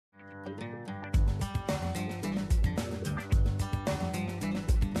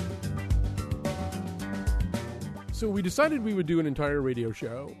So we decided we would do an entire radio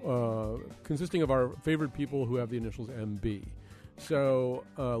show consisting of our favorite people who have the initials MB. So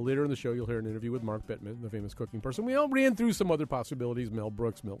later in the show, you'll hear an interview with Mark Bittman, the famous cooking person. We all ran through some other possibilities: Mel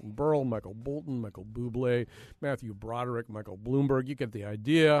Brooks, Milton Berle, Michael Bolton, Michael Bublé, Matthew Broderick, Michael Bloomberg. You get the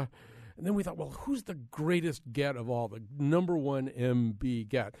idea. And then we thought, well, who's the greatest get of all, the number one MB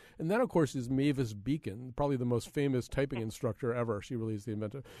get? And that, of course, is Mavis Beacon, probably the most famous typing instructor ever. She really is the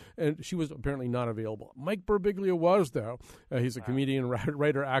inventor. And she was apparently not available. Mike Birbiglia was, though. He's a comedian,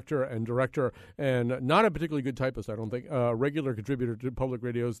 writer, actor, and director, and not a particularly good typist, I don't think. Regular contributor to public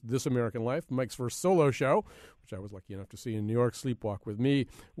radio's This American Life. Mike's first solo show, which I was lucky enough to see in New York, Sleepwalk with Me,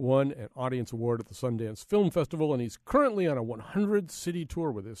 won an audience award at the Sundance Film Festival, and he's currently on a 100-city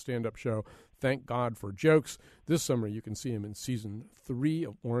tour with his stand-up show, Thank God for Jokes. This summer, you can see him in season 3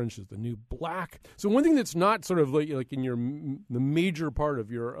 of Orange is the New Black. So one thing that's not sort of like in the major part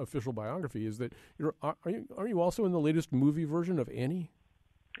of your official biography is that are you also in the latest movie version of Annie?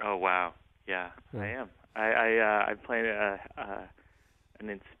 Oh wow, yeah. I am. I play an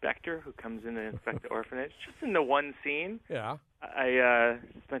inspector who comes in and inspects the orphanage, just in the one scene. Yeah. I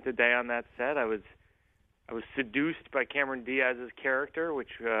spent a day on that set. I was seduced by Cameron Diaz's character,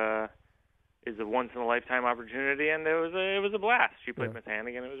 which is a once-in-a-lifetime opportunity, and it was a blast. She played Miss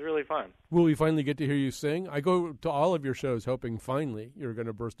Hannigan. It was really fun. Will we finally get to hear you sing? I go to all of your shows hoping finally you're going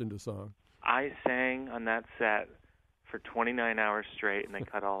to burst into song. I sang on that set for 29 hours straight, and they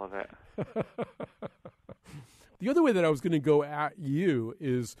cut all of it. The other way that I was going to go at you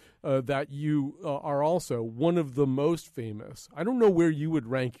is that you are also one of the most famous. I don't know where you would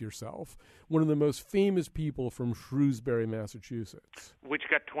rank yourself. One of the most famous people from Shrewsbury, Massachusetts, which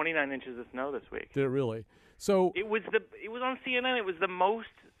got 29 inches of snow this week. Did it really? So it was on CNN. It was the most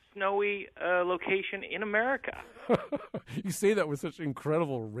snowy location in America. You say that with such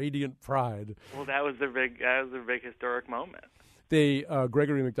incredible, radiant pride. Well, that was their big historic moment.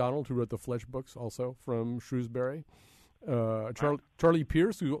 Gregory MacDonald, who wrote the Fletch books, also from Shrewsbury. Charlie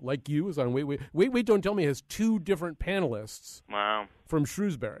Pierce, who, like you, is on Wait, Don't Tell Me, has 2 different panelists. Wow. From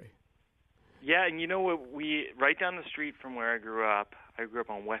Shrewsbury. Yeah, and you know what? Right down the street from where I grew up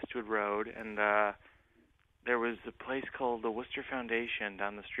on Westwood Road, and there was a place called the Worcester Foundation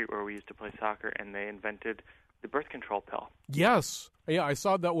down the street where we used to play soccer, and they invented the birth control pill. Yes. Yeah, I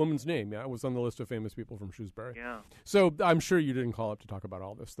saw that woman's name. Yeah, it was on the list of famous people from Shrewsbury. Yeah. So I'm sure you didn't call up to talk about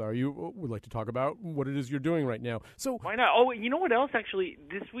all this, though. You would like to talk about what it is you're doing right now. So why not? Oh, you know what else, actually?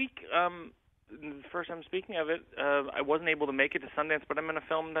 This week, the first time speaking of it, I wasn't able to make it to Sundance, but I'm in a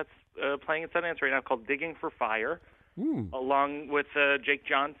film that's playing at Sundance right now called Digging for Fire, along with Jake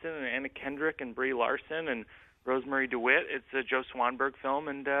Johnson and Anna Kendrick and Brie Larson and Rosemary DeWitt. It's a Joe Swanberg film,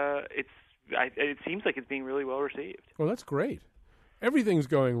 and it seems like it's being really well received. Well, that's great. Everything's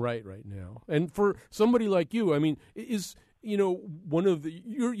going right now. And for somebody like you, I mean, is one of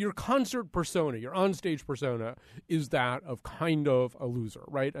your concert persona, your onstage persona, is that of kind of a loser,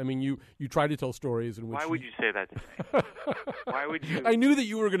 right? I mean, you try to tell stories in which. Why would you say that to me? Why would you? I knew that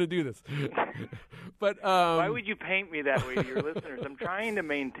you were going to do this, but why would you paint me that way to your listeners? I'm trying to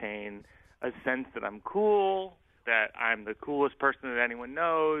maintain a sense that I'm cool, that I'm the coolest person that anyone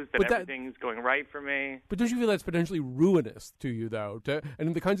knows, that everything's going right for me. But don't you feel that's potentially ruinous to you, though?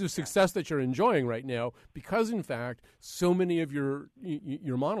 And the kinds of success that you're enjoying right now, because, in fact, so many of your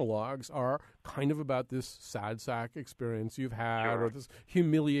monologues are kind of about this sad sack experience you've had, or this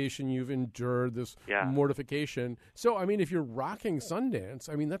humiliation you've endured, this mortification. So, I mean, if you're rocking Sundance,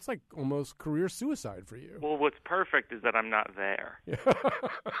 I mean, that's like almost career suicide for you. Well, what's perfect is that I'm not there.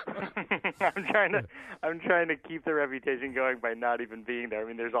 I'm trying to keep the reputation going by not even being there. I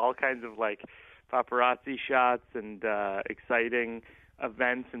mean, there's all kinds of like paparazzi shots and exciting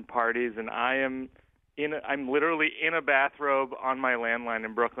events and parties, and I'm literally in a bathrobe on my landline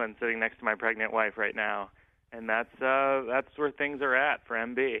in Brooklyn, sitting next to my pregnant wife right now, and that's where things are at for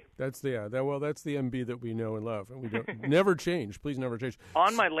MB. That's the MB that we know and love, and we don't never change. Please never change.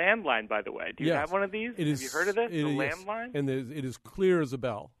 On my landline, by the way. Do you have one of these? Have you heard of this? The landline? And it is clear as a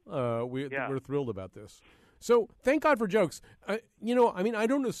bell. We're thrilled about this. So, thank God for jokes. I mean, I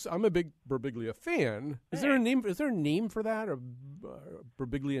don't know. I'm a big Birbiglia fan. Is there a name? Is there a name for that? Or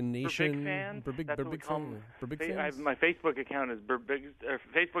Birbiglia Nation? Birbig fans. My Facebook account is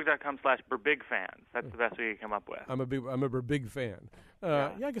Facebook.com/BirbigFans. That's the best we can come up with. I'm a Birbig fan.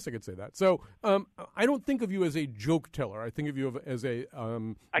 I guess I could say that. So, I don't think of you as a joke teller. I think of you as a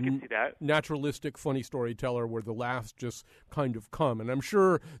I can see that. Naturalistic, funny storyteller where the laughs just kind of come. And I'm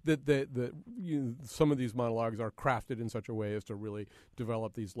sure that some of these monologues are crafted in such a way as to really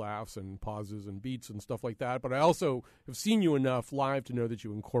develop these laughs and pauses and beats and stuff like that. But I also have seen you enough enough live to know that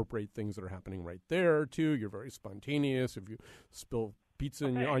you incorporate things that are happening right there, too. You're very spontaneous. If you spill pizza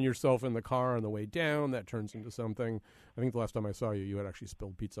on yourself in the car on the way down, that turns into something. I think the last time I saw you, you had actually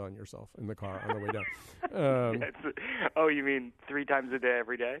spilled pizza on yourself in the car on the way down. Oh, you mean 3 times a day,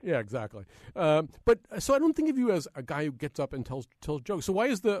 every day? Yeah, exactly. But so I don't think of you as a guy who gets up and tells jokes. So why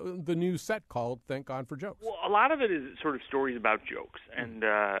is the new set called "Thank God for Jokes"? Well, a lot of it is sort of stories about jokes and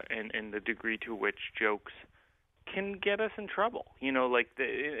the degree to which jokes can get us in trouble.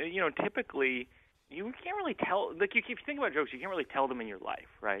 Typically. You can't really tell. Like, if you think about jokes, you can't really tell them in your life,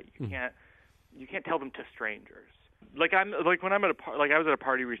 right? You can't tell them to strangers. When I'm at I was at a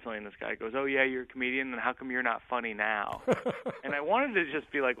party recently, and this guy goes, "Oh yeah, you're a comedian, then how come you're not funny now?" And I wanted to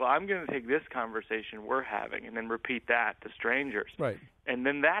just be like, "Well, I'm going to take this conversation we're having, and then repeat that to strangers, right? And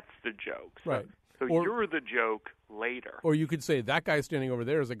then that's the joke, right? So you're the joke later." Or you could say, that guy standing over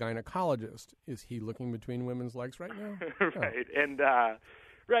there is a gynecologist. Is he looking between women's legs right now? Right, oh.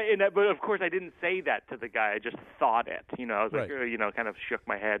 Right, but of course I didn't say that to the guy. I just thought it. I was like, kind of shook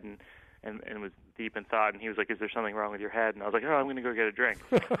my head and was deep in thought. And he was like, "Is there something wrong with your head?" And I was like, "Oh, I'm going to go get a drink."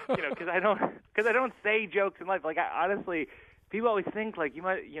 Because I don't say jokes in life. Like, honestly, people always think like you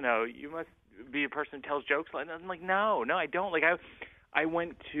must be a person who tells jokes. And I'm like, no, I don't. Like, I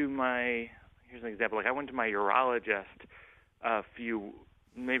went to here's an example. Like, I went to my urologist a few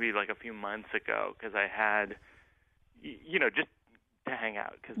months ago because I had, just to hang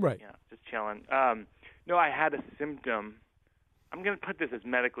out, because just chilling. No, I had a symptom. I'm going to put this as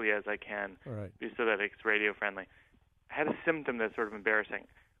medically as I can, so that it's radio friendly. I had a symptom that's sort of embarrassing.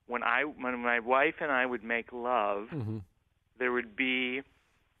 When my wife and I would make love, there would be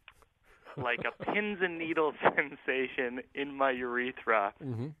like a pins and needles sensation in my urethra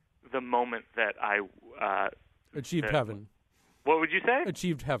the moment that I achieved heaven. What would you say?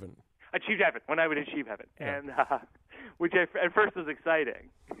 Achieved heaven. Achieved heaven. When I would achieve heaven, and which at first was exciting.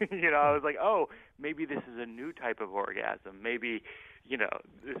 I was like, oh, maybe this is a new type of orgasm. Maybe,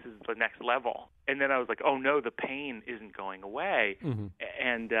 this is the next level. And then I was like, oh no, the pain isn't going away.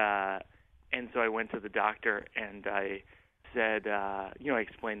 And so I went to the doctor and I said, I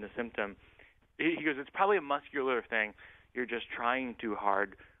explained the symptom. He goes, "It's probably a muscular thing. You're just trying too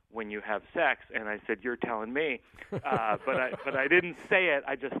hard when you have sex." And I said, "You're telling me," but I didn't say it.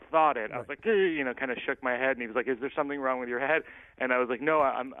 I just thought it. I was like, kind of shook my head, and he was like, "Is there something wrong with your head?" And I was like, "No,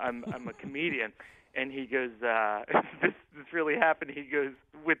 I'm a comedian." And he goes, "This really happened." He goes,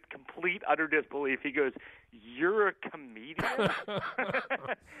 with complete utter disbelief, he goes, "You're a comedian?"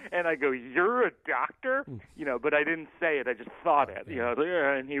 And I go, "You're a doctor?" But I didn't say it. I just thought it.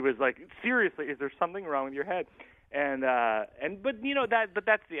 And he was like, "Seriously, is there something wrong with your head?" But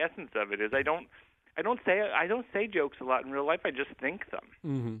that's the essence of it. Is I don't say jokes a lot in real life. I just think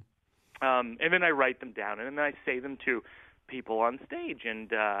them, and then I write them down, and then I say them to people on stage,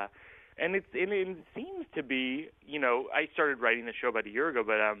 and it seems to be, I started writing the show about a year ago,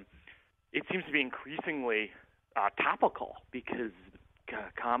 but it seems to be increasingly topical because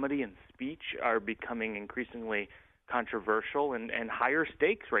comedy and speech are becoming increasingly controversial and higher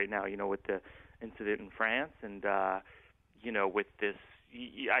stakes right now. With the incident in France, and with this,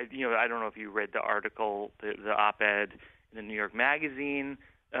 I don't know if you read the article, the op-ed in the New York Magazine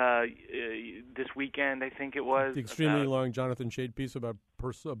this weekend, I think it was. The extremely long Jonathan Chait piece about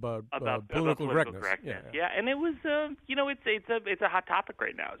political correctness. Yeah, and it was, it's a hot topic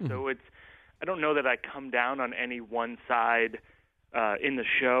right now. So I don't know that I come down on any one side in the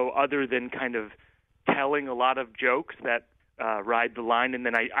show, other than kind of telling a lot of jokes that ride the line, and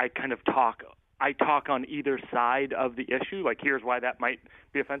then I kind of talk on either side of the issue. Like, here's why that might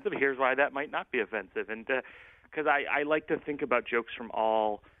be offensive. Here's why that might not be offensive. And because I like to think about jokes from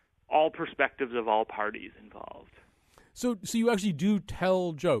all perspectives of all parties involved. So you actually do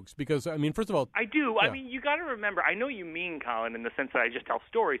tell jokes because, first of all... I do. Yeah. You got to remember, I know you mean, Colin, in the sense that I just tell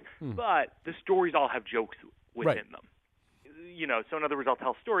stories, but the stories all have jokes within them. So in other words, I'll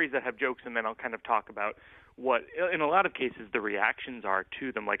tell stories that have jokes, and then I'll kind of talk about what, in a lot of cases, the reactions are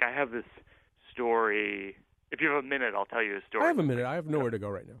to them. Like, I have this story. If you have a minute, I'll tell you a story. I have a minute. I have nowhere to go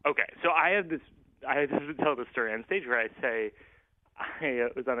right now. Okay. So I have to tell the story on stage where I say I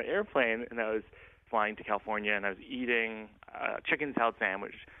was on an airplane, and I was flying to California, and I was eating a chicken salad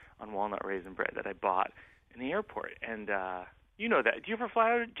sandwich on walnut raisin bread that I bought in the airport. And you know that. Do you ever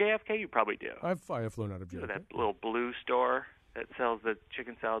fly out of JFK? You probably do. I have flown out of JFK. That little blue store that sells the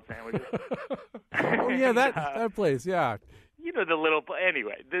chicken salad sandwiches. Oh, yeah, that place, yeah. The little,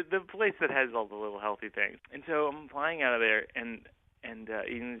 anyway, the place that has all the little healthy things. And so I'm flying out of there and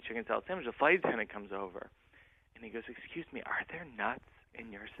eating the chicken salad sandwich. The flight attendant comes over, and he goes, "Excuse me, are there nuts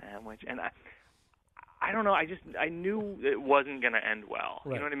in your sandwich?" And I I don't know. I knew it wasn't going to end well.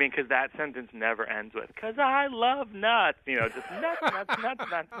 Right. You know what I mean? Because that sentence never ends with, because I love nuts. You know, just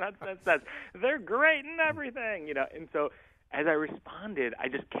nuts. They're great and everything, you know. And so as I responded, I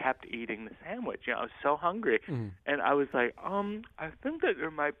just kept eating the sandwich. You know, I was so hungry. And I was like, I think that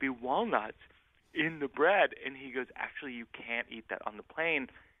there might be walnuts in the bread. And he goes, actually, you can't eat that on the plane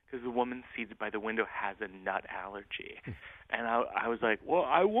because the woman seated by the window has a nut allergy. And I was like, well,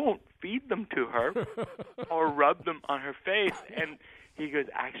 I won't feed them to her or rub them on her face. And he goes,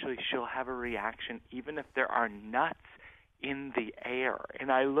 actually, she'll have a reaction even if there are nuts in the air. And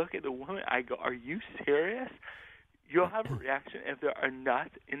I look at the woman, I go, are you serious? You'll have a reaction if there are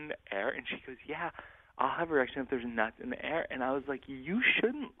nuts in the air? And she goes, yeah, I'll have a reaction if there's nuts in the air. And I was like, you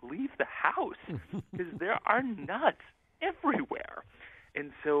shouldn't leave the house because there are nuts everywhere.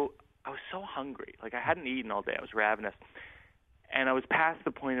 And so I was so hungry. Like, I hadn't eaten all day. I was ravenous. And I was past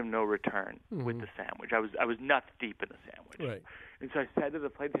the point of no return with the sandwich. I was nuts deep in the sandwich. Right. And so I said to the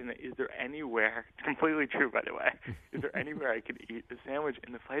flight attendant, is there anywhere, completely true, by the way, is there anywhere I could eat the sandwich?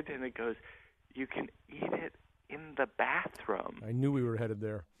 And the flight attendant goes, you can eat it in the bathroom. I knew we were headed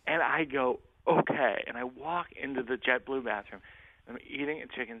there. And I go, okay. And I walk into the JetBlue bathroom. I'm eating a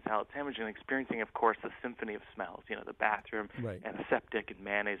chicken salad sandwich and experiencing, of course, the symphony of smells, you know, the bathroom and septic and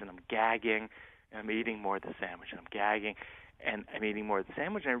mayonnaise, and I'm gagging, and I'm eating more of the sandwich, and I'm gagging, and I'm eating more of the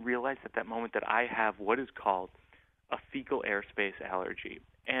sandwich, and I realized at that moment that I have what is called a fecal airspace allergy.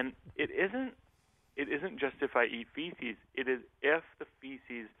 And it isn't just if I eat feces, it is if the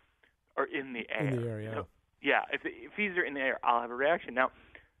feces are in the air. In the air, yeah. So, yeah, if the feces are in the air, I'll have a reaction. Now,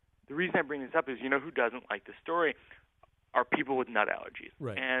 the reason I bring this up is, you know who doesn't like the story are people with nut allergies.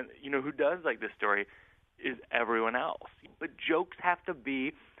 Right. And you know who does like this story is everyone else. But jokes have to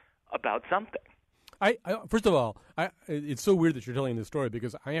be about something. I first of all, it's so weird that you're telling this story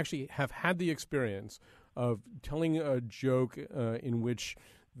because I actually have had the experience of telling a joke in which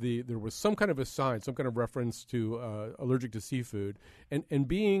there was some kind of a sign, some kind of reference to allergic to seafood, and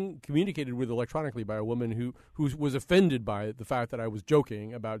being communicated with electronically by a woman who was offended by the fact that I was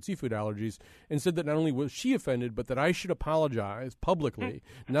joking about seafood allergies, and said that not only was she offended, but that I should apologize publicly,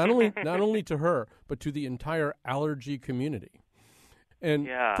 not only to her, but to the entire allergy community. And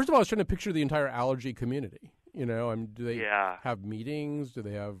first of all, I was trying to picture the entire allergy community. You know, I mean, do they have meetings? Do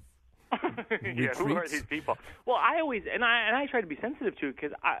they have retreats? Who are these people? Well, I always and I try to be sensitive to it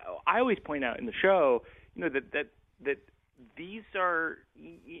because I always point out in the show, you know, that these are,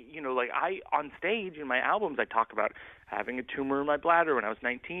 you know, like on stage in my albums I talk about having a tumor in my bladder when I was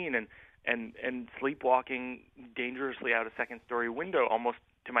 19 and sleepwalking dangerously out a second-story window almost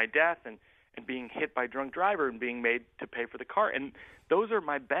to my death and being hit by a drunk driver and being made to pay for the car. And those are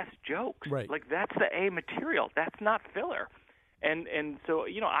my best jokes. Right. Like, that's the A material. That's not filler. And so,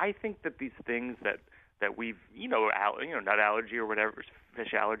 you know, I think that these things that we've, you know, nut allergy or whatever,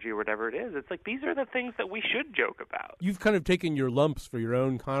 fish allergy or whatever it is, it's like these are the things that we should joke about. You've kind of taken your lumps for your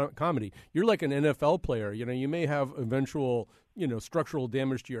own comedy. You're like an NFL player. You know, you may have eventual, you know, structural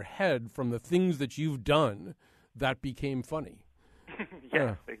damage to your head from the things that you've done that became funny.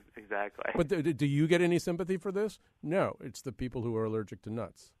 Exactly. But do you get any sympathy for this? No, it's the people who are allergic to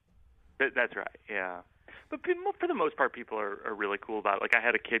nuts. That's right, yeah. But people, for the most part, people are really cool about it. Like, I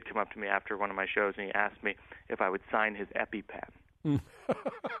had a kid come up to me after one of my shows, and he asked me if I would sign his EpiPen.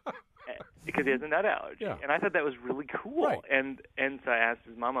 Because he has a nut allergy. Yeah. And I thought that was really cool. Right. And so I asked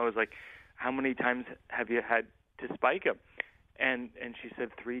his mom, I was like, how many times have you had to spike him? And she said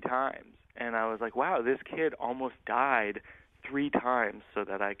 3 times. And I was like, wow, this kid almost died 3 times so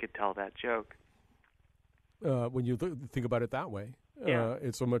that I could tell that joke. When you think about it that way.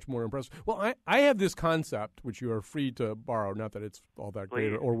 It's so much more impressive. Well, I have this concept, which you are free to borrow, not that it's all that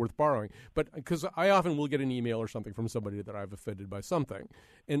great or worth borrowing, but because I often will get an email or something from somebody that I've offended by something.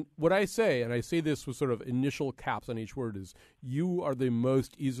 And what I say, and I say this with sort of initial caps on each word, is you are the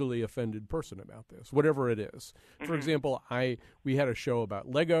most easily offended person about this, whatever it is. Mm-hmm. For example, we had a show about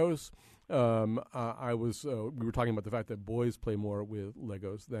Legos. We were talking about the fact that boys play more with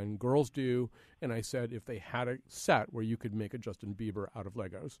Legos than girls do, and I said if they had a set where you could make a Justin Bieber out of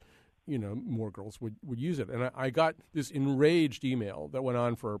Legos, you know, more girls would use it. And I got this enraged email that went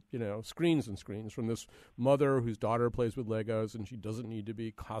on for, you know, screens and screens from this mother whose daughter plays with Legos, and she doesn't need to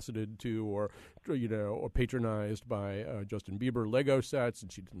be cosseted to or patronized by Justin Bieber Lego sets,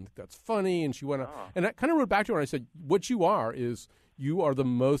 and she didn't think that's funny, and she went on. And I kind of wrote back to her and I said, what you are the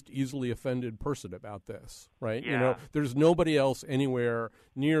most easily offended person about this, right? Yeah. You know, there's nobody else anywhere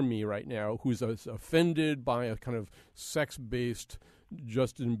near me right now who's as offended by a kind of sex-based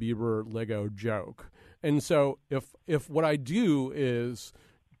Justin Bieber Lego joke. And so if what I do is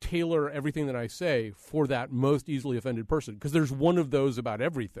tailor everything that I say for that most easily offended person, because there's one of those about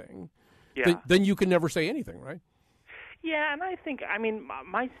everything, then you can never say anything, right? Yeah, and I think, I mean,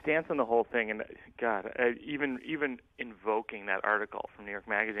 my stance on the whole thing, and God, even invoking that article from New York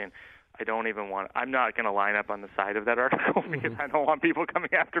Magazine, I'm not going to line up on the side of that article because I don't want people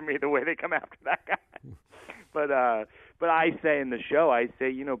coming after me the way they come after that guy. But I say in the show,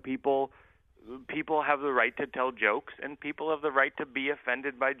 people have the right to tell jokes, and people have the right to be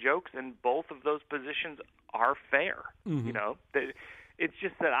offended by jokes, and both of those positions are fair. It's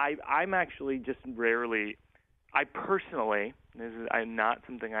just that I'm actually just rarely. I personally, I'm not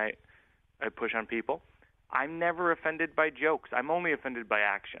something I push on people. I'm never offended by jokes. I'm only offended by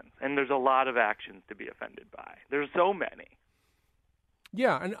actions, and there's a lot of actions to be offended by. There's so many.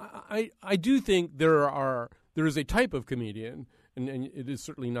 Yeah, and I do think there is a type of comedian, and it is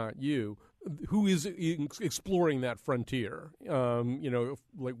certainly not you, who is exploring that frontier.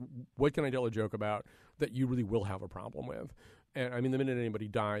 Like, what can I tell a joke about that you really will have a problem with? And I mean, the minute anybody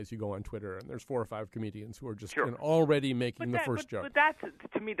dies, you go on Twitter, and there's 4 or 5 comedians who are just already making the first joke. But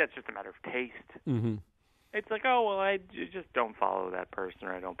to me, that's just a matter of taste. Mm-hmm. It's like, oh, well, I just don't follow that person,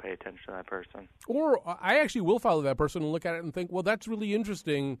 or I don't pay attention to that person. Or I actually will follow that person and look at it and think, well, that's really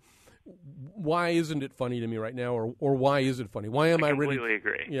interesting. Why isn't it funny to me right now, or why is it funny? Why am I ready? Completely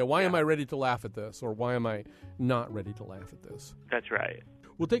agree. Yeah, why am I ready to laugh at this, or why am I not ready to laugh at this? That's right.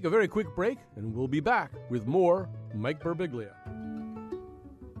 We'll take a very quick break, and we'll be back with more Mike Birbiglia.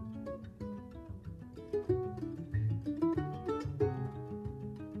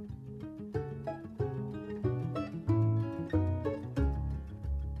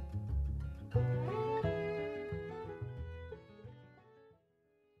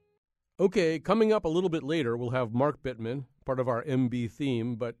 Okay, coming up a little bit later, we'll have Mark Bittman, part of our MB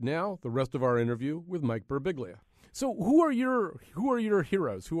theme, but now the rest of our interview with Mike Birbiglia. So who are your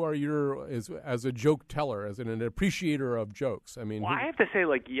heroes? Who are your as a joke teller, as an appreciator of jokes? I mean, I have to say,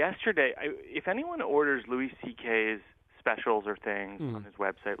 like yesterday, if anyone orders Louis C.K.'s specials or things on his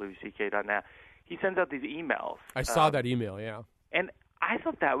website, louisck.net, he sends out these emails. I saw that email, yeah. And I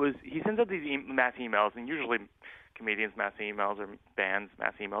thought he sends out these mass emails, and usually comedians' mass emails or bands'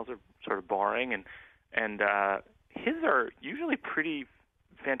 mass emails are sort of boring, and his are usually pretty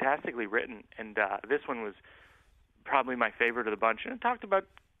fantastically written, and this one was probably my favorite of the bunch. And it talked about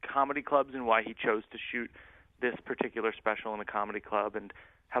comedy clubs and why he chose to shoot this particular special in a comedy club, and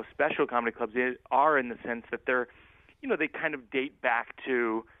how special comedy clubs are in the sense that they're, they kind of date back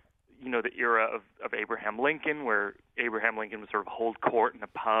to, the era of Abraham Lincoln, where Abraham Lincoln would sort of hold court in a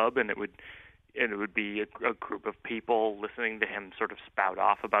pub, and it would be a group of people listening to him sort of spout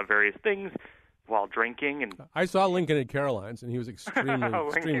off about various things while drinking. And I saw Lincoln at Caroline's, and he was extremely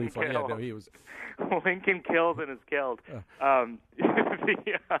funny. Yeah, no, he was. Lincoln kills and is killed. But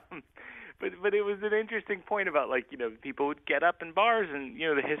it was an interesting point about, people would get up in bars, and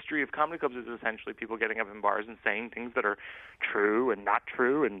the history of comedy clubs is essentially people getting up in bars and saying things that are true and not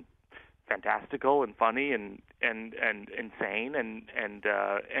true, and fantastical and funny and insane, and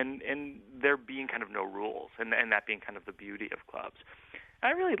there being kind of no rules, and that being kind of the beauty of clubs.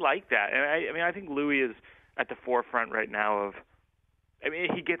 I really like that, and I think Louis is at the forefront right now of.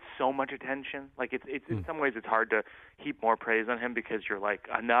 He gets so much attention. Like it's in some ways it's hard to heap more praise on him, because you're like,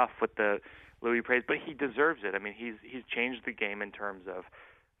 enough with the Louis praise, but he deserves it. I mean, he's changed the game in terms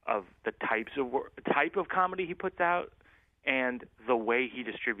of the type of comedy he puts out, and the way he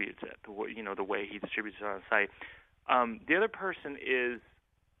distributes it. The way he distributes it on the site. The other person is,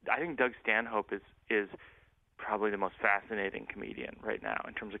 I think Doug Stanhope is probably the most fascinating comedian right now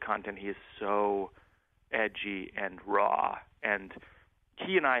in terms of content. He is so edgy and raw, and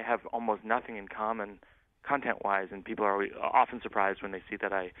he and I have almost nothing in common content-wise, and people are often surprised when they see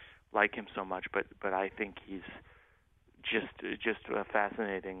that I like him so much. But I think he's just a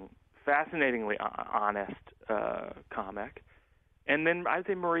fascinatingly honest comic. And then I'd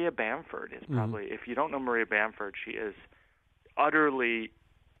say Maria Bamford is probably, if you don't know Maria Bamford, she is utterly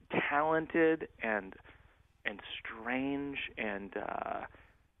talented and strange and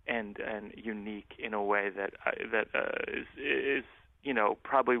unique in a way that is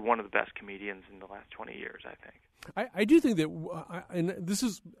probably one of the best comedians in the last 20 years, I think. I do think that, and this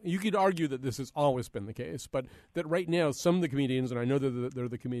is, you could argue that this has always been the case, but that right now some of the comedians, and I know that they're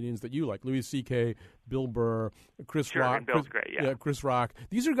the comedians that you like, Louis C.K., Bill Burr, Chris Rock. And Bill's great, yeah. Chris Rock.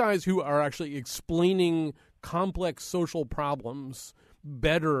 These are guys who are actually explaining complex social problems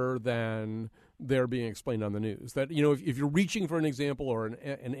better than they're being explained on the news. That, if you're reaching for an example or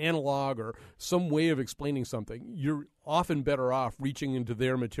an analog or some way of explaining something, you're often better off reaching into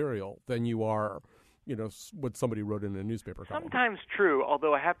their material than you are what somebody wrote in a newspaper column. Sometimes true,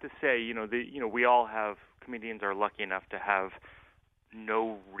 although I have to say, we all have, comedians are lucky enough to have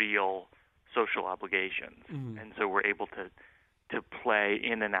no real social obligations, and so we're able to play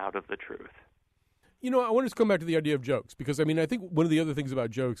in and out of the truth. I want to come back to the idea of jokes, because, I think one of the other things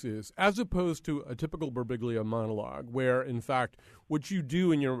about jokes is, as opposed to a typical Birbiglia monologue, where, in fact, what you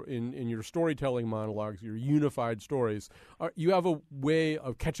do in your storytelling monologues, your unified stories, you have a way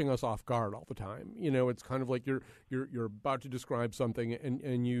of catching us off guard all the time. It's kind of like you're about to describe something,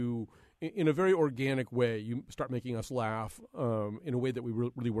 and you, in a very organic way, you start making us laugh in a way that we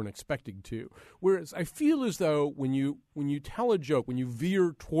really weren't expecting to. Whereas I feel as though when you tell a joke, when you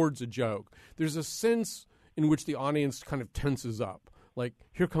veer towards a joke, there's a sense in which the audience kind of tenses up. Like,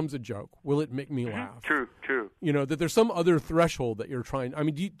 here comes a joke. Will it make me laugh? True. That there's some other threshold that you're trying.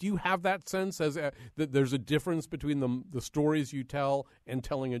 Do you have that sense that there's a difference between the stories you tell and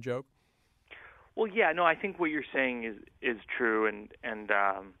telling a joke? Well, yeah, no, I think what you're saying is true, and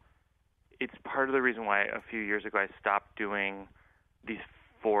it's part of the reason why a few years ago I stopped doing these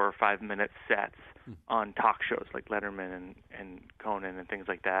 4 or 5 minute sets on talk shows like Letterman and Conan and things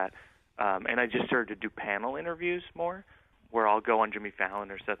like that. And I just started to do panel interviews more, where I'll go on Jimmy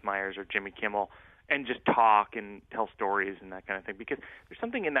Fallon or Seth Meyers or Jimmy Kimmel and just talk and tell stories and that kind of thing. Because there's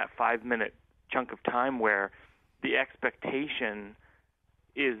something in that 5 minute chunk of time where the expectation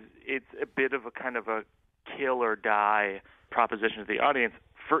is it's a bit of a kind of a kill or die proposition to the audience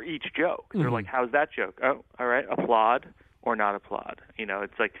for each joke. They're like, how's that joke? Oh, all right, applaud or not applaud.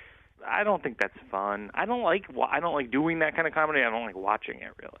 It's like, I don't think that's fun. I don't like doing that kind of comedy. I don't like watching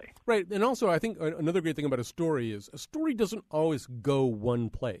it, really. Right, and also I think another great thing about a story is a story doesn't always go one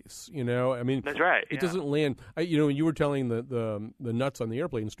place. That's right. It doesn't land. When you were telling the nuts on the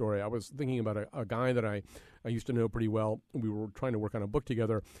airplane story, I was thinking about a guy that I used to know pretty well. We were trying to work on a book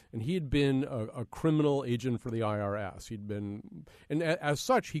together, and he had been a criminal agent for the IRS. And as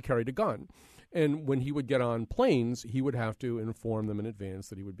such, he carried a gun. And when he would get on planes, he would have to inform them in advance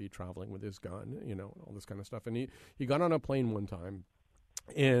that he would be traveling with his gun, all this kind of stuff. And he got on a plane one time,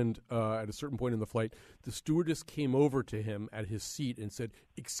 and at a certain point in the flight, the stewardess came over to him at his seat and said,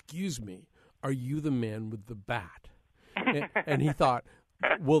 "Excuse me, are you the man with the bat?" and he thought,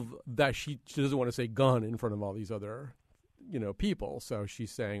 well, that she doesn't want to say gun in front of all these other people, so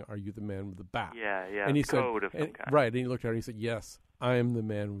she's saying, "Are you the man with the bat?" Yeah. And he code said, of some kind. Right, and he looked at her and he said, "Yes, I am the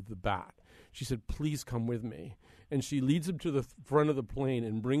man with the bat." She said, "Please come with me." And she leads him to the front of the plane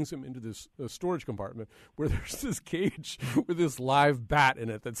and brings him into this storage compartment where there's this cage with this live bat in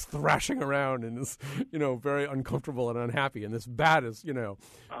it that's thrashing around and is, very uncomfortable and unhappy. And this bat is,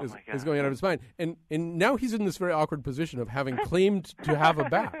 is going out of his mind. And now he's in this very awkward position of having claimed to have a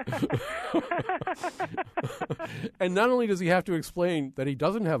bat. And not only does he have to explain that he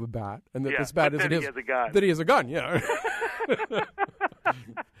doesn't have a bat and that this bat isn't his, that he has a gun. Yeah.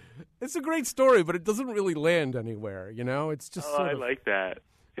 It's a great story, but it doesn't really land anywhere. It's just. I like that.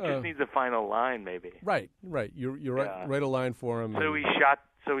 It just needs a final line, maybe. Right. You're right. Write a line for him. So he shot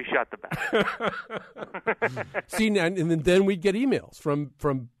the bat. See, and then we'd get emails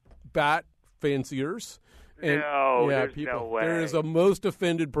from bat fanciers. And, there's people. No way. There is a most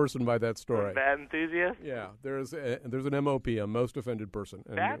offended person by that story. Bat enthusiast? Yeah, there's an MOP, a most offended person.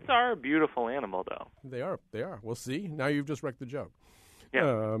 And bats are a beautiful animal, though. They are. Well, see, now you've just wrecked the joke.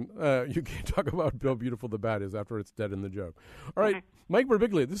 Yeah. You can't talk about how beautiful the bat is after it's dead in the joke. All right, Mike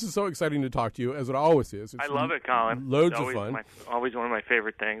Birbiglia, this is so exciting to talk to you, as it always is. I love it, Colin. Loads of fun. Always one of my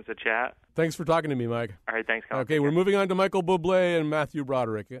favorght things to chat. Thanks for talking to me, Mike. All right, thanks, Colin. Okay, we're moving on to Michael Bublé and Matthew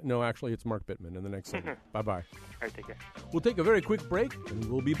Broderick. No, actually, it's Mark Bittman in the next segment. Bye-bye. All right, take care. We'll take a very quick break, and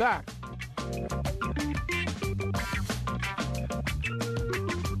we'll be back.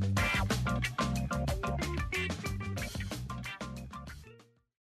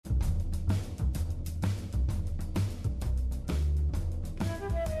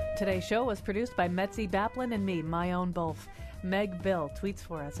 Today's show was produced by Metzi Baplin and me, my own Bulf. Meg Bill tweets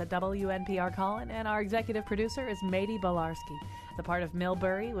for us at WNPR Colin, and our executive producer is Mady Bolarski. The part of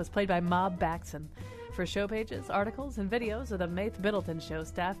Millbury was played by Mob Baxon. For show pages, articles, and videos of the Maith Biddleton Show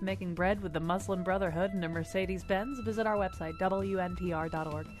staff making bread with the Muslim Brotherhood and a Mercedes-Benz, visit our website,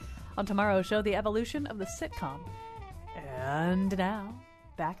 WNPR.org. On tomorrow's show, the evolution of the sitcom. And now,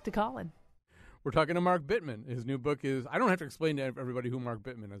 back to Colin. We're talking to Mark Bittman. His new book is, I don't have to explain to everybody who Mark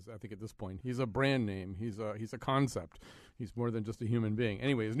Bittman is, I think, at this point. He's a brand name. He's a concept. He's more than just a human being.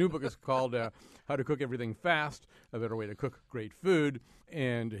 Anyway, his new book is called How to Cook Everything Fast, A Better Way to Cook Great Food.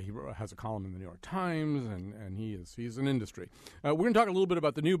 And he has a column in the New York Times, and he's an industry. We're going to talk a little bit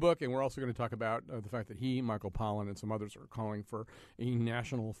about the new book, and we're also going to talk about the fact that he, Michael Pollan, and some others are calling for a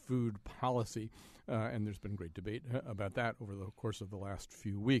national food policy. And there's been great debate about that over the course of the last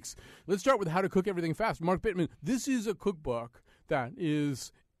few weeks. Let's start with How to Cook Everything Fast. Mark Bittman, this is a cookbook that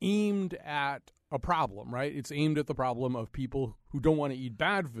is aimed at a problem, right? It's aimed at the problem of people who don't want to eat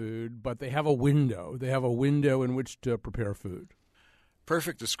bad food, but they have a window. They have a window in which to prepare food.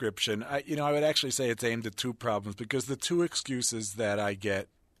 Perfect description. I would actually say it's aimed at two problems, because the two excuses that I get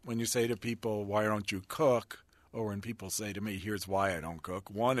when you say to people, why don't you cook? Or when people say to me, here's why I don't cook.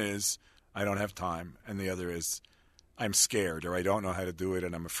 One is, I don't have time. And the other is, I'm scared, or I don't know how to do it,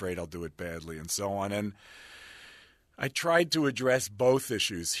 and I'm afraid I'll do it badly, and so on. And I tried to address both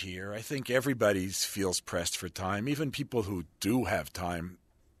issues here. I think everybody feels pressed for time, even people who do have time.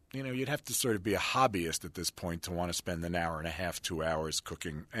 You'd have to sort of be a hobbyist at this point to want to spend an hour and a half, 2 hours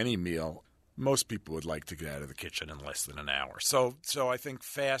cooking any meal. Most people would like to get out of the kitchen in less than an hour. So I think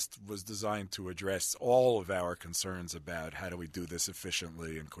FAST was designed to address all of our concerns about how do we do this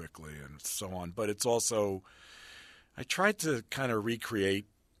efficiently and quickly and so on. But it's also, I tried to kind of recreate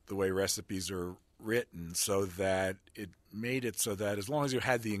the way recipes are written so that it made it so that as long as you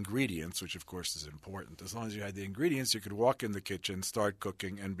had the ingredients, which of course is important, as long as you had the ingredients, you could walk in the kitchen, start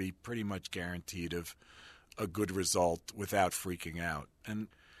cooking, and be pretty much guaranteed of a good result without freaking out. And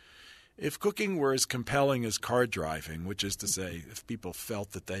if cooking were as compelling as car driving, which is to say, if people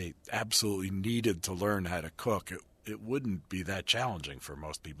felt that they absolutely needed to learn how to cook, it wouldn't be that challenging for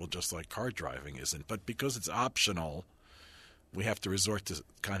most people, just like car driving isn't. But because it's optional, we have to resort to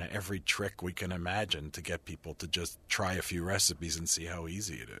kind of every trick we can imagine to get people to just try a few recipes and see how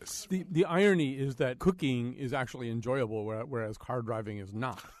easy it is. The irony is that cooking is actually enjoyable, whereas car driving is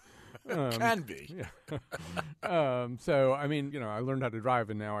not. Can be. Yeah. So, I mean, I learned how to drive,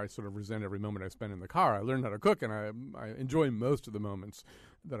 and now I sort of resent every moment I spend in the car. I learned how to cook, and I enjoy most of the moments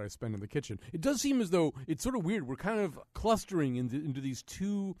that I spend in the kitchen. It does seem as though it's sort of weird. We're kind of clustering into these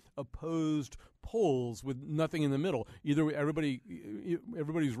two opposed poles with nothing in the middle. Either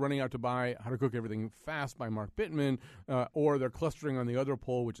everybody's running out to buy How to Cook Everything Fast by Mark Bittman, or they're clustering on the other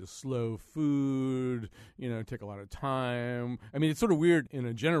pole, which is slow food, take a lot of time. I mean, it's sort of weird in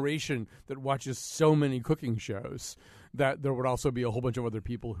a generation that watches so many cooking shows that there would also be a whole bunch of other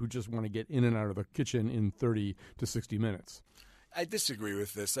people who just want to get in and out of the kitchen in 30 to 60 minutes. I disagree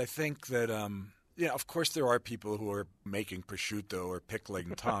with this. I think that, of course there are people who are making prosciutto or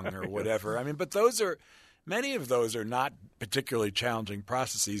pickling tongue or whatever. I mean, but many of those are not particularly challenging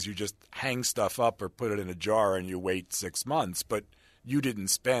processes. You just hang stuff up or put it in a jar and you wait 6 months, but you didn't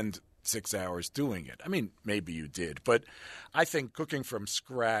spend 6 hours doing it. I mean, maybe you did, but I think cooking from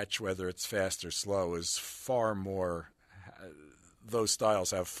scratch, whether it's fast or slow, is far more – those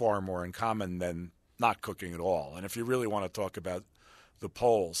styles have far more in common than not cooking at all. And if you really want to talk about the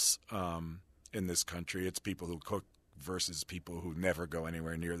poles in this country, it's people who cook versus people who never go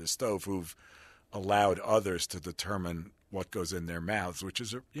anywhere near the stove, who've allowed others to determine what goes in their mouths, which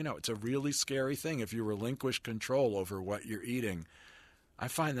is, it's a really scary thing. If you relinquish control over what you're eating, I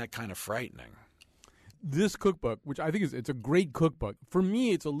find that kind of frightening. This cookbook, which I think it's a great cookbook, for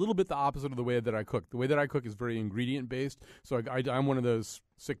me, it's a little bit the opposite of the way that I cook. The way that I cook is very ingredient-based. So I'm one of those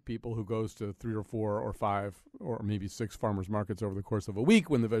sick people who goes to 3 or 4 or 5 or maybe 6 farmers markets over the course of a week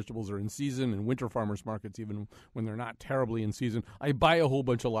when the vegetables are in season, and winter farmers markets even when they're not terribly in season. I buy a whole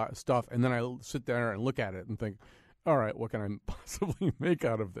bunch of stuff, and then I sit there and look at it and think, all right, what can I possibly make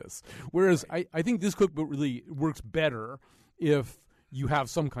out of this? Whereas I think this cookbook really works better if you have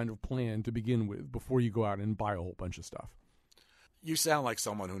some kind of plan to begin with before you go out and buy a whole bunch of stuff. You sound like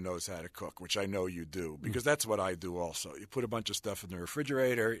someone who knows how to cook, which I know you do, because that's what I do also. You put a bunch of stuff in the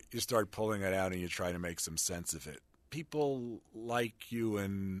refrigerator, you start pulling it out, and you try to make some sense of it. People like you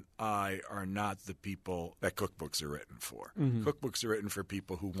and I are not the people that cookbooks are written for. Mm-hmm. Cookbooks are written for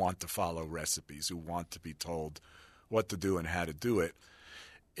people who want to follow recipes, who want to be told what to do and how to do it.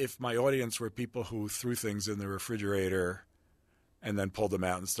 If my audience were people who threw things in the refrigerator and then pulled them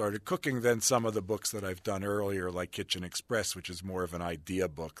out and started cooking, then some of the books that I've done earlier, like Kitchen Express, which is more of an idea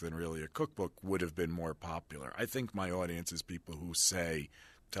book than really a cookbook, would have been more popular. I think my audience is people who say,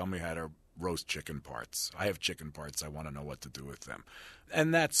 tell me how to roast chicken parts. I have chicken parts. I want to know what to do with them.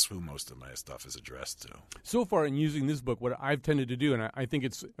 And that's who most of my stuff is addressed to. So far in using this book, what I've tended to do, and I think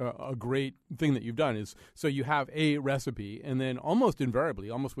it's a great thing that you've done, is so you have a recipe, and then almost invariably,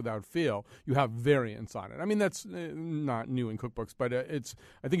 almost without fail, you have variants on it. I mean, that's not new in cookbooks, but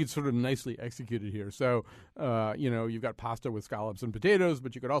I think it's sort of nicely executed here. So, you've got pasta with scallops and potatoes,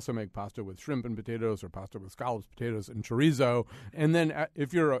 but you could also make pasta with shrimp and potatoes, or pasta with scallops, potatoes, and chorizo. And then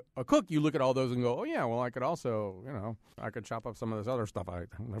if you're a cook, you look at all those and go, oh, yeah, well, I could also, I could chop up some of this other stuff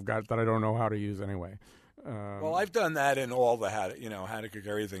I've got that I don't know how to use anyway. Well, I've done that in all the How to Cook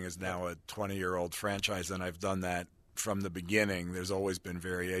Everything is now a 20-year-old franchise, and I've done that from the beginning. There's always been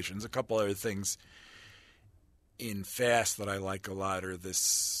variations. A couple other things in fast that I like a lot are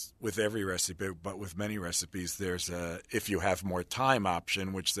this, with every recipe, but with many recipes, there's a if you have more time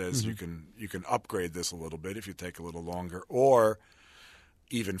option, which says you can upgrade this a little bit if you take a little longer, or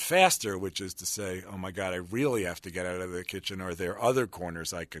even faster, which is to say, oh, my God, I really have to get out of the kitchen, or there are other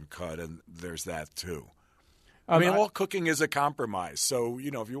corners I can cut, and there's that too. I mean, all cooking is a compromise. So,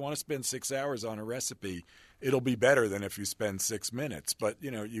 if you want to spend 6 hours on a recipe, it'll be better than if you spend 6 minutes. But,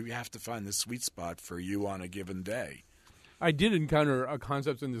 you have to find the sweet spot for you on a given day. I did encounter a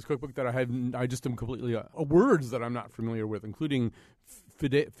concept in this cookbook that I just am completely words that I'm not familiar with, including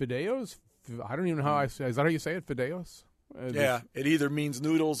fideos. I don't even know how I say. Is that how you say it? Fideos? Yeah, it either means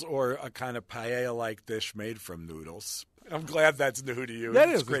noodles or a kind of paella-like dish made from noodles. I'm glad that's new to you. That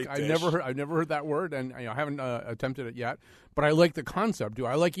it's is a great dish. I've never heard that word, and I haven't attempted it yet. But I like the concept.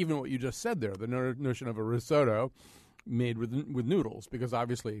 I like even what you just said there, the notion of a risotto made with noodles, because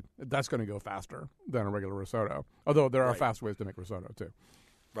obviously that's going to go faster than a regular risotto. Although there are fast ways to make risotto too.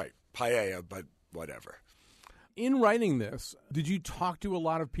 Right, paella, but whatever. In writing this, did you talk to a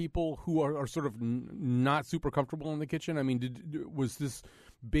lot of people who are sort of not super comfortable in the kitchen? I mean, was this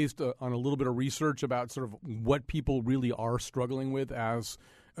based on a little bit of research about sort of what people really are struggling with as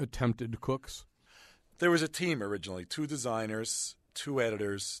attempted cooks? There was a team originally, 2 designers, 2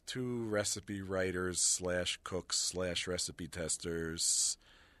 editors, 2 recipe writers / cooks / recipe testers,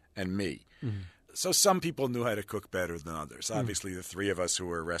 and me. Mm-hmm. So some people knew how to cook better than others. Obviously, the 3 of us who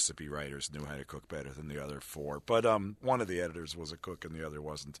were recipe writers knew how to cook better than the other 4. But one of the editors was a cook and the other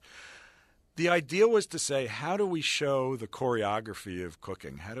wasn't. The idea was to say, how do we show the choreography of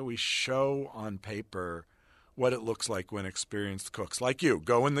cooking? How do we show on paper what it looks like when experienced cooks, like you,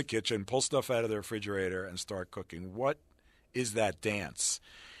 go in the kitchen, pull stuff out of the refrigerator, and start cooking? What is that dance?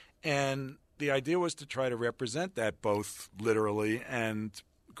 And the idea was to try to represent that both literally and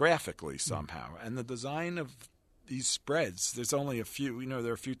graphically somehow. And the design of these spreads, there's only a few,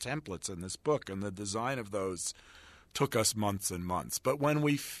 there are a few templates in this book, and the design of those took us months and months. But when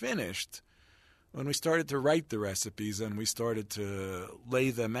we finished, when we started to write the recipes and we started to lay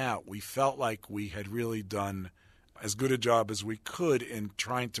them out, we felt like we had really done as good a job as we could in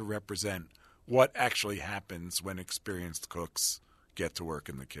trying to represent what actually happens when experienced cooks get to work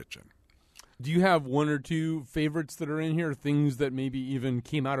in the kitchen. Do you have 1 or 2 favorites that are in here, things that maybe even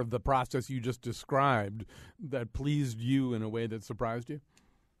came out of the process you just described that pleased you in a way that surprised you?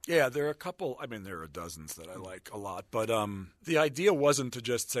 Yeah, there are a couple. I mean, there are dozens that I like a lot. But the idea wasn't to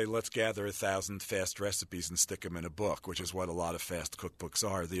just say, let's gather 1,000 fast recipes and stick them in a book, which is what a lot of fast cookbooks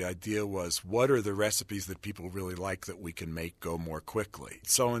are. The idea was, what are the recipes that people really like that we can make go more quickly?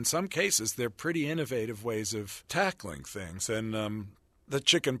 So in some cases, they're pretty innovative ways of tackling things. And the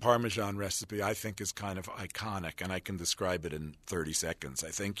chicken Parmesan recipe, I think, is kind of iconic, and I can describe it in 30 seconds. I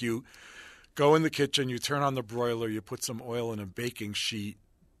think you go in the kitchen, you turn on the broiler, you put some oil in a baking sheet,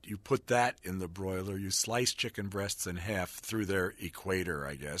 you put that in the broiler, you slice chicken breasts in half through their equator,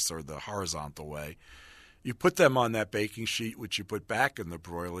 I guess, or the horizontal way. You put them on that baking sheet, which you put back in the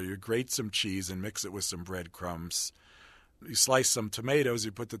broiler. You grate some cheese and mix it with some breadcrumbs. You slice some tomatoes,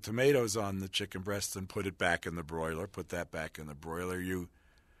 you put the tomatoes on the chicken breasts and put it back in the broiler, put that back in the broiler. You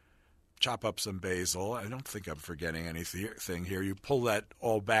chop up some basil. I don't think I'm forgetting anything here. You pull that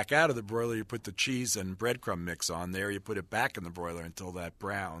all back out of the broiler, you put the cheese and breadcrumb mix on there, you put it back in the broiler until that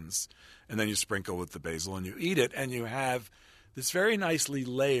browns, and then you sprinkle with the basil and you eat it, and you have this very nicely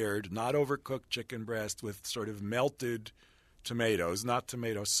layered, not overcooked chicken breast with sort of melted tomatoes, not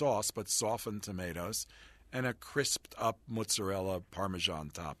tomato sauce, but softened tomatoes, and a crisped up mozzarella Parmesan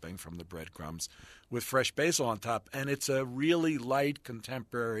topping from the breadcrumbs with fresh basil on top. And it's a really light,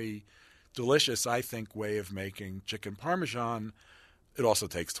 contemporary, delicious, I think, way of making chicken Parmesan. It also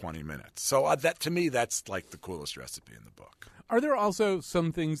takes 20 minutes. So that, to me, that's like the coolest recipe in the book. Are there also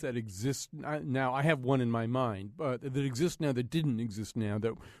some things that exist now? I have one in my mind, but that exist now that didn't exist now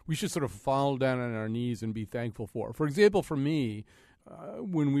that we should sort of fall down on our knees and be thankful for. For example, for me,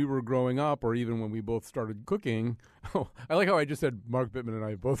 when we were growing up, or even when we both started cooking. I like how I just said Mark Bittman and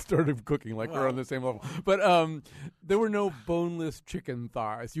I both started cooking, like we're on the same level. But there were no boneless chicken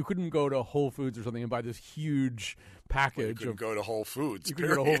thighs. You couldn't go to Whole Foods or something and buy this huge package. You couldn't go to Whole Foods. You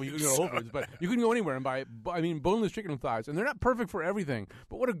couldn't go to Whole Foods, but you couldn't go anywhere and buy. I mean, boneless chicken thighs, and they're not perfect for everything.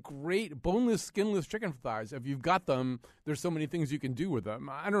 But what a great boneless, skinless chicken thighs! If you've got them, there's so many things you can do with them.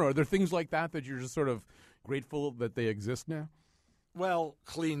 I don't know. Are there things like that you're just sort of grateful that they exist now? Well,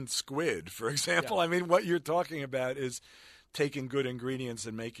 clean squid, for example. Yeah. I mean, what you're talking about is taking good ingredients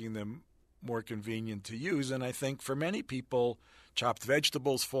and making them more convenient to use. And I think for many people, chopped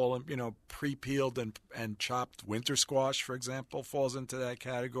vegetables fall in, pre-peeled and chopped winter squash, for example, falls into that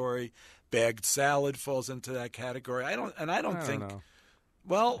category. Bagged salad falls into that category. I don't think. Know.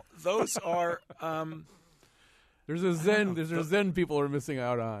 Well, those are. There's a zen people are missing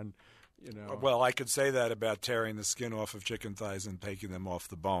out on. Well, I could say that about tearing the skin off of chicken thighs and taking them off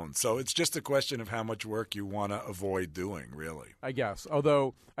the bone. So it's just a question of how much work you want to avoid doing, really. I guess.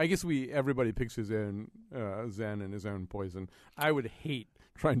 Although, I guess everybody picks his own zen and his own poison. I would hate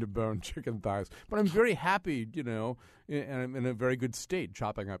trying to bone chicken thighs. But I'm very happy, and I'm in a very good state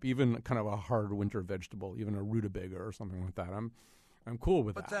chopping up even kind of a hard winter vegetable, even a rutabaga or something like that. I'm cool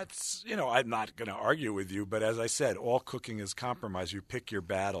with that. But that's, I'm not going to argue with you, but as I said, all cooking is compromise. You pick your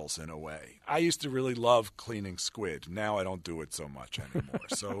battles in a way. I used to really love cleaning squid. Now I don't do it so much anymore.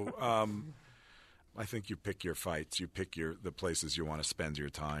 So I think you pick your fights. You pick the places you want to spend your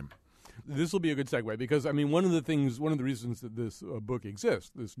time. This will be a good segue because, I mean, one of the reasons that this book exists,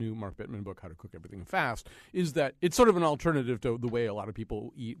 this new Mark Bittman book, How to Cook Everything Fast, is that it's sort of an alternative to the way a lot of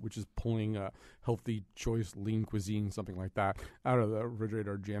people eat, which is pulling a healthy, choice, lean cuisine, something like that, out of the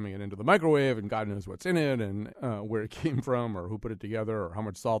refrigerator, jamming it into the microwave, and God knows what's in it, and where it came from, or who put it together, or how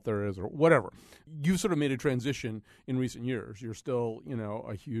much salt there is, or whatever. You've sort of made a transition in recent years. You're still,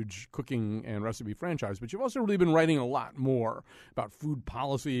 a huge cooking and recipe franchise, but you've also really been writing a lot more about food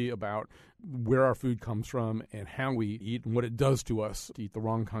policy, about where our food comes from and how we eat and what it does to us to eat the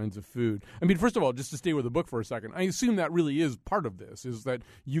wrong kinds of food. I mean, first of all, just to stay with the book for a second, I assume that really is part of this, is that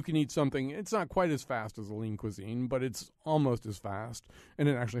you can eat something, it's not quite as fast as a lean cuisine, but it's almost as fast, and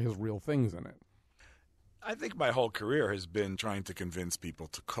it actually has real things in it. I think my whole career has been trying to convince people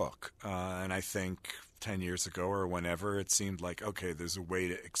to cook. And I think 10 years ago or whenever, it seemed like, okay, there's a way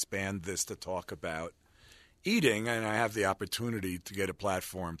to expand this to talk about eating, and I have the opportunity to get a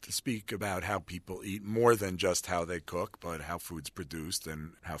platform to speak about how people eat more than just how they cook, but how food's produced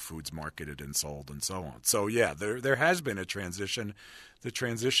and how food's marketed and sold and so on. So, yeah, there has been a transition. The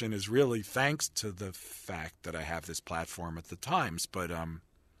transition is really thanks to the fact that I have this platform at the Times, but, I'm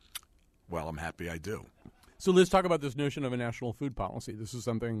happy I do. So let's talk about this notion of a national food policy. This is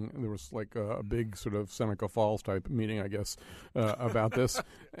something, there was like a big sort of Seneca Falls type meeting, I guess, about this.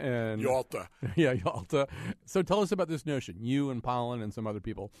 And Yalta. Yeah, Yalta. So tell us about this notion. You and Pollan and some other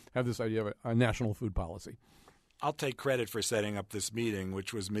people have this idea of a national food policy. I'll take credit for setting up this meeting,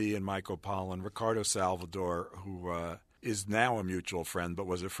 which was me and Michael Pollan, Ricardo Salvador, who is now a mutual friend, but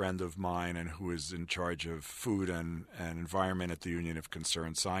was a friend of mine and who is in charge of food and environment at the Union of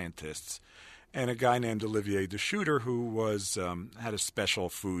Concerned Scientists, and a guy named Olivier de Schutter, who was had a special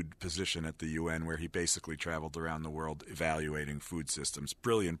food position at the UN where he basically traveled around the world evaluating food systems.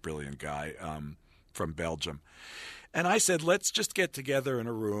 Brilliant, brilliant guy from Belgium. And I said, let's just get together in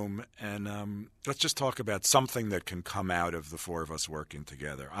a room and let's just talk about something that can come out of the four of us working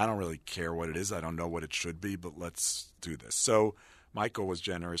together. I don't really care what it is. I don't know what it should be, but let's do this. So Michael was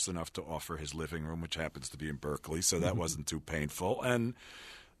generous enough to offer his living room, which happens to be in Berkeley, so that wasn't too painful. And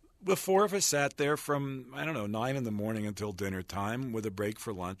the four of us sat there from, 9 in the morning until dinner time with a break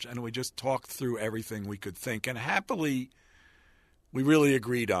for lunch, and we just talked through everything we could think. And happily, we really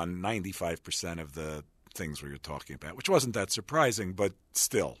agreed on 95% of the things we were talking about, which wasn't that surprising, but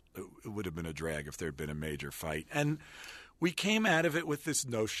still, it would have been a drag if there had been a major fight. And we came out of it with this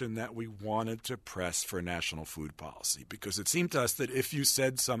notion that we wanted to press for national food policy, because it seemed to us that if you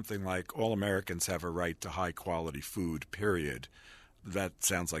said something like all Americans have a right to high-quality food, period, that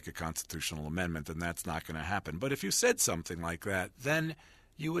sounds like a constitutional amendment, and that's not going to happen. But if you said something like that, then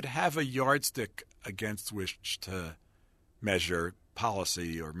you would have a yardstick against which to measure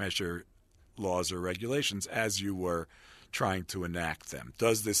policy or measure laws or regulations as you were trying to enact them.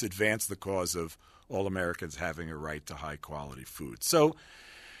 Does this advance the cause of all Americans having a right to high-quality food? So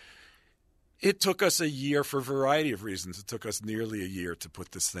it took us a year for a variety of reasons. It took us nearly a year to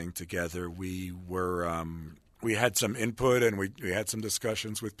put this thing together. We had some input and we had some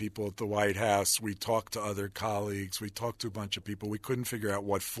discussions with people at the White House. We talked to other colleagues. We talked to a bunch of people. We couldn't figure out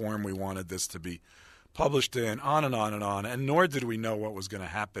what form we wanted this to be published it, and on and on and on. And nor did we know what was going to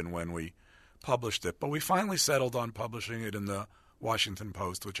happen when we published it. But we finally settled on publishing it in the Washington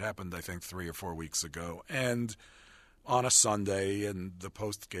Post, which happened, I think, 3 or 4 weeks ago. And on a Sunday, and the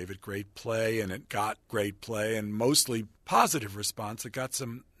Post gave it great play, and it got great play, and mostly positive response. It got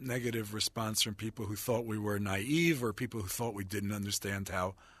some negative response from people who thought we were naive or people who thought we didn't understand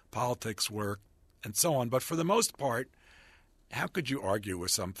how politics work and so on. But for the most part, how could you argue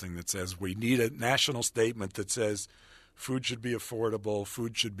with something that says we need a national statement that says food should be affordable,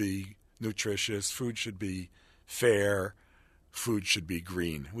 food should be nutritious, food should be fair, food should be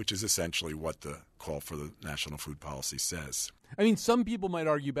green, which is essentially what the call for the national food policy says. I mean, some people might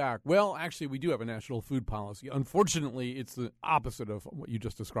argue back, well, actually, we do have a national food policy. Unfortunately, it's the opposite of what you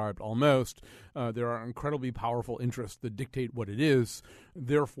just described almost. There are incredibly powerful interests that dictate what it is.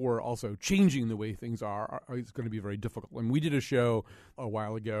 Therefore, also changing the way things are is going to be very difficult. And we did a show a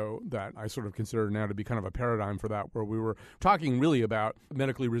while ago that I sort of consider now to be kind of a paradigm for that, where we were talking really about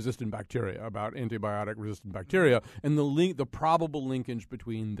medically resistant bacteria, about antibiotic-resistant bacteria, and the probable linkage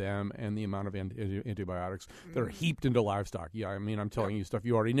between them and the amount of antibiotics that are heaped into livestock. Yeah, I mean, I'm telling you stuff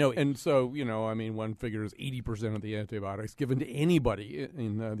you already know. And so, I mean, one figures 80% of the antibiotics given to anybody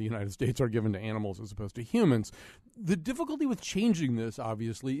in the United States are given to animals as opposed to humans. The difficulty with changing this,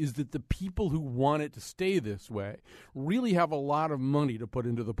 obviously, is that the people who want it to stay this way really have a lot of money to put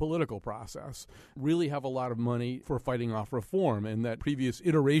into the political process, really have a lot of money for fighting off reform, and that previous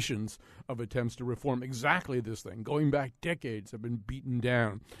iterations of attempts to reform exactly this thing, going back decades, have been beaten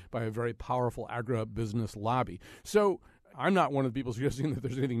down by a very powerful agribusiness lobby. So I'm not one of the people suggesting that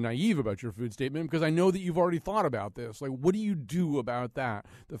there's anything naive about your food statement, because I know that you've already thought about this. Like, what do you do about that?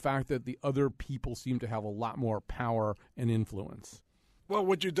 The fact that the other people seem to have a lot more power and influence. Well,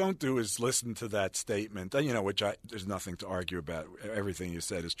 what you don't do is listen to that statement, which there's nothing to argue about. Everything you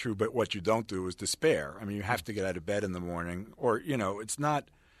said is true. But what you don't do is despair. I mean, you have to get out of bed in the morning, or, it's not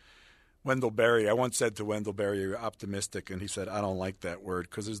Wendell Berry. I once said to Wendell Berry, "You're optimistic," and he said, "I don't like that word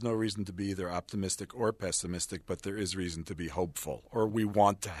because there's no reason to be either optimistic or pessimistic, but there is reason to be hopeful, or we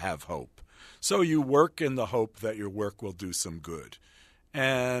want to have hope." So you work in the hope that your work will do some good.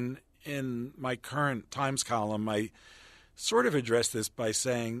 And in my current Times column, I sort of address this by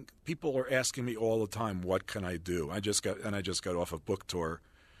saying people are asking me all the time, what can I do? I just got off a book tour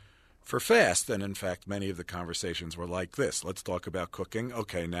for FAST, and in fact, many of the conversations were like this. Let's talk about cooking.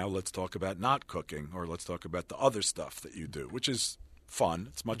 Okay, now let's talk about not cooking, or let's talk about the other stuff that you do, which is fun.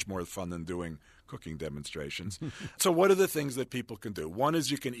 It's much more fun than doing cooking demonstrations. So what are the things that people can do? One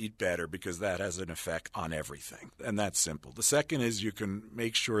is you can eat better, because that has an effect on everything, and that's simple. The second is you can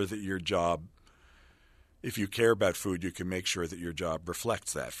make sure that your job, if you care about food, you can make sure that your job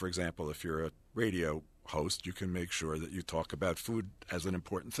reflects that. For example, if you're a radio host, you can make sure that you talk about food as an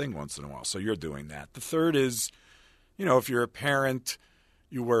important thing once in a while. So you're doing that. The third is, if you're a parent,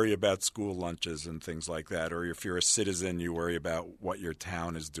 you worry about school lunches and things like that. Or if you're a citizen, you worry about what your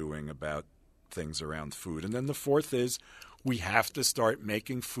town is doing about things around food. And then the fourth is we have to start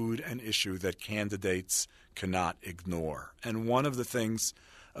making food an issue that candidates cannot ignore. And one of the things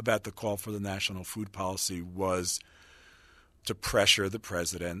about the call for the national food policy was to pressure the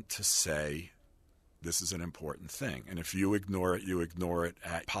president to say, this is an important thing. And if you ignore it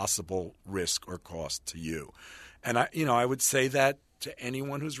at possible risk or cost to you. And I would say that to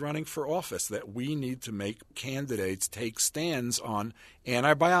anyone who's running for office, that we need to make candidates take stands on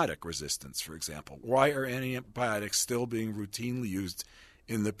antibiotic resistance, for example. Why are antibiotics still being routinely used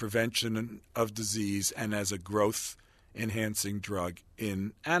in the prevention of disease and as a growth-enhancing drug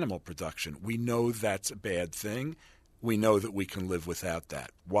in animal production? We know that's a bad thing. We know that we can live without that.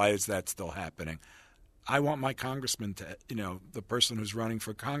 Why is that still happening? I want my congressman to, the person who's running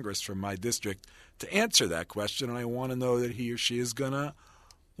for Congress from my district, to answer that question, and I want to know that he or she is going to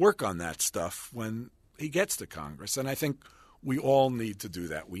work on that stuff when he gets to Congress. And I think we all need to do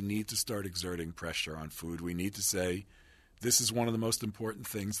that. We need to start exerting pressure on food. We need to say, this is one of the most important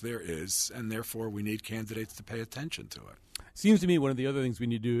things there is, and therefore we need candidates to pay attention to it. Seems to me one of the other things we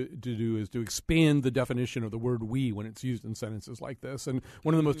need to do is to expand the definition of the word "we" when it's used in sentences like this. And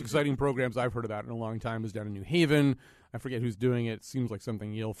one of the most exciting programs I've heard about in a long time is down in New Haven. I forget who's doing it. It seems like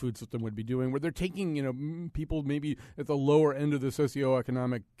something Yale Food System would be doing, where they're taking, people maybe at the lower end of the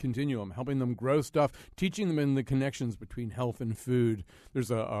socioeconomic continuum, helping them grow stuff, teaching them in the connections between health and food.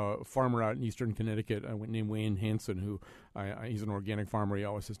 There's a farmer out in eastern Connecticut named Wayne Hansen, who he's an organic farmer. He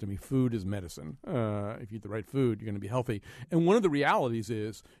always says to me, food is medicine. If you eat the right food, you're going to be healthy. And one of the realities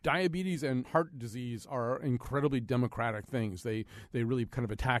is diabetes and heart disease are incredibly democratic things. They really kind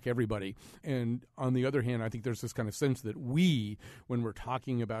of attack everybody. And on the other hand, I think there's this kind of sense sense that when we're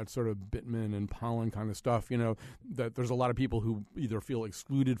talking about sort of Bittman and pollen kind of stuff, that there's a lot of people who either feel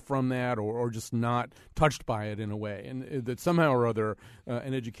excluded from that or just not touched by it in a way, and that somehow or other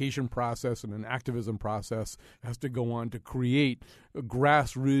an education process and an activism process has to go on to create a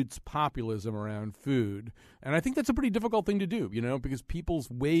grassroots populism around food. And I think that's a pretty difficult thing to do, because people's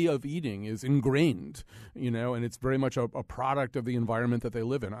way of eating is ingrained, and it's very much a product of the environment that they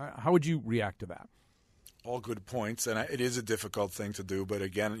live in. How would you react to that? All good points, and it is a difficult thing to do. But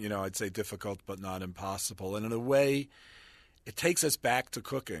again, I'd say difficult but not impossible. And in a way, it takes us back to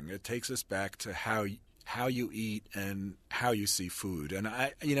cooking. It takes us back to how you eat and how you see food. And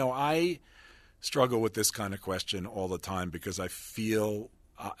I struggle with this kind of question all the time because I feel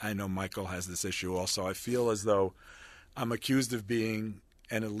I know Michael has this issue also. I feel as though I'm accused of being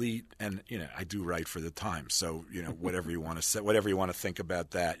an elite, and I do write for the Times, so whatever you want to say, whatever you want to think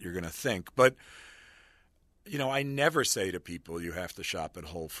about that, you're going to think. But I never say to people you have to shop at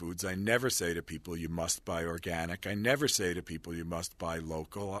Whole Foods. I never say to people you must buy organic. I never say to people you must buy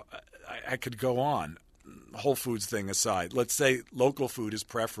local. I could go on. Whole Foods thing aside, let's say local food is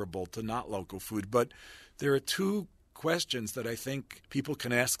preferable to not local food, but there are two questions that I think people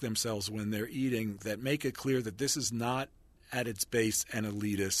can ask themselves when they're eating that make it clear that this is not at its base an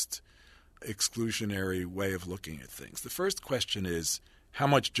elitist, exclusionary way of looking at things. The first question is, how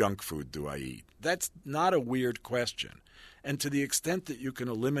much junk food do I eat? That's not a weird question. And to the extent that you can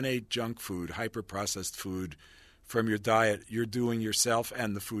eliminate junk food, hyper-processed food from your diet, you're doing yourself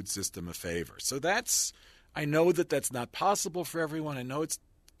and the food system a favor. So I know that that's not possible for everyone. I know it's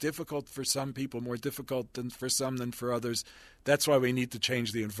difficult for some people, more difficult than for some than for others. That's why we need to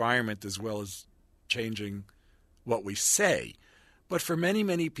change the environment as well as changing what we say. But for many,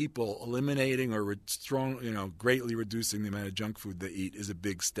 many people, eliminating or greatly reducing the amount of junk food they eat is a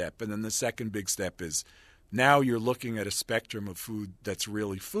big step. And then the second big step is now you're looking at a spectrum of food that's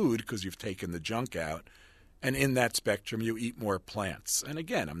really food because you've taken the junk out. And in that spectrum, you eat more plants. And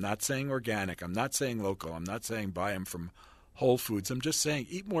again, I'm not saying organic. I'm not saying local. I'm not saying buy them from Whole Foods. I'm just saying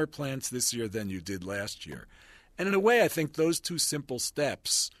eat more plants this year than you did last year. And in a way, I think those two simple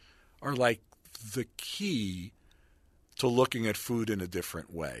steps are like the key to looking at food in a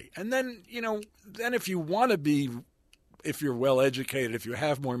different way. And then, then if you want to be, if you're well educated, if you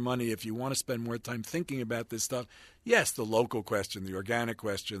have more money, if you want to spend more time thinking about this stuff, yes, the local question, the organic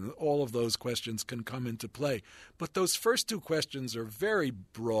question, all of those questions can come into play. But those first two questions are very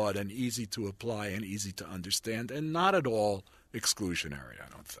broad and easy to apply and easy to understand and not at all exclusionary, I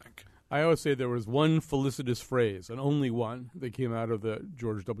don't think. I always say there was one felicitous phrase, and only one, that came out of the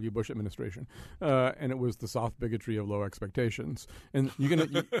George W. Bush administration, and it was the soft bigotry of low expectations. And you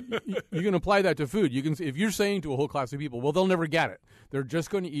can apply that to food. You can, if you're saying to a whole class of people, well, they'll never get it. They're just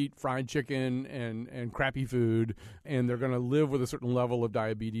going to eat fried chicken and crappy food, and they're going to live with a certain level of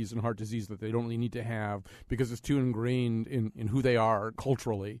diabetes and heart disease that they don't really need to have because it's too ingrained in who they are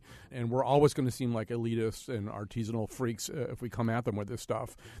culturally. And we're always going to seem like elitists and artisanal freaks if we come at them with this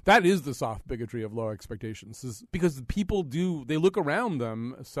stuff. That is the soft bigotry of low expectations, is because people they look around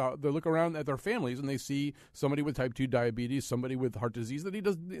them, so they look around at their families and they see somebody with type 2 diabetes, somebody with heart disease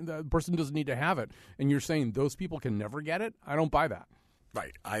the person doesn't need to have it. And you're saying those people can never get it? I don't buy that.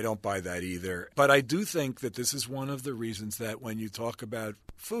 Right. I don't buy that either. But I do think that this is one of the reasons that when you talk about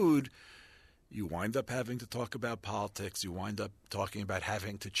food, you wind up having to talk about politics. You wind up talking about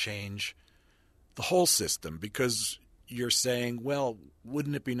having to change the whole system because you're saying, well,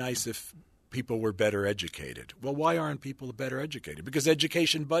 wouldn't it be nice if people were better educated? Well, why aren't people better educated? Because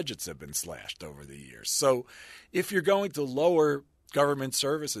education budgets have been slashed over the years. So if you're going to lower government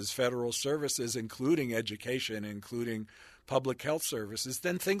services, federal services, including education, including public health services,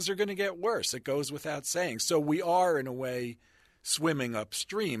 then things are going to get worse. It goes without saying. So we are, in a way, swimming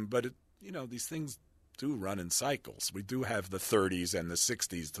upstream. But, these things do run in cycles. We do have the 30s and the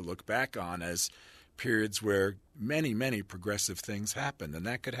 60s to look back on as periods where many, many progressive things happened, and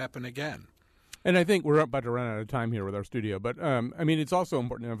that could happen again. And I think we're about to run out of time here with our studio, but it's also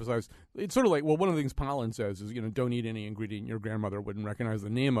important to emphasize, it's sort of like, well, one of the things Pollen says is, don't eat any ingredient your grandmother wouldn't recognize the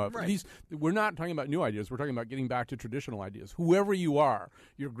name of. Right. We're not talking about new ideas. We're talking about getting back to traditional ideas. Whoever you are,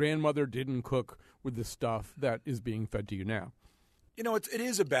 your grandmother didn't cook with the stuff that is being fed to you now. It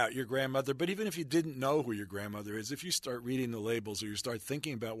is about your grandmother, but even if you didn't know who your grandmother is, if you start reading the labels or you start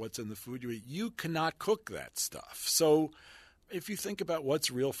thinking about what's in the food you eat, you cannot cook that stuff. So if you think about what's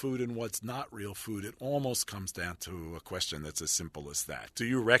real food and what's not real food, it almost comes down to a question that's as simple as that. Do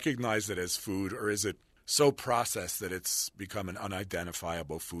you recognize it as food, or is it so processed that it's become an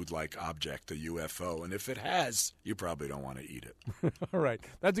unidentifiable food-like object, a UFO. And if it has, you probably don't want to eat it. All right.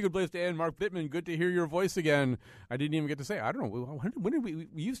 That's a good place to end. Mark Bittman, good to hear your voice again. I didn't even get to say, I don't know, when did we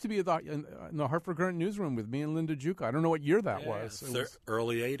used to be in the Hartford Current newsroom with me and Linda Juca. I don't know what year that was.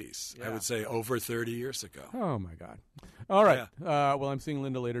 Early 80s. Yeah. I would say over 30 years ago. Oh, my God. All right. Yeah. Well, I'm seeing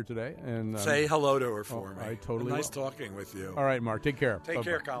Linda later today. And say hello to her for me. I totally Nice talking with you. All right, Mark. Take care. Take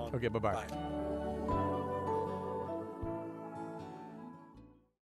care, Colin. Okay, bye-bye. Bye.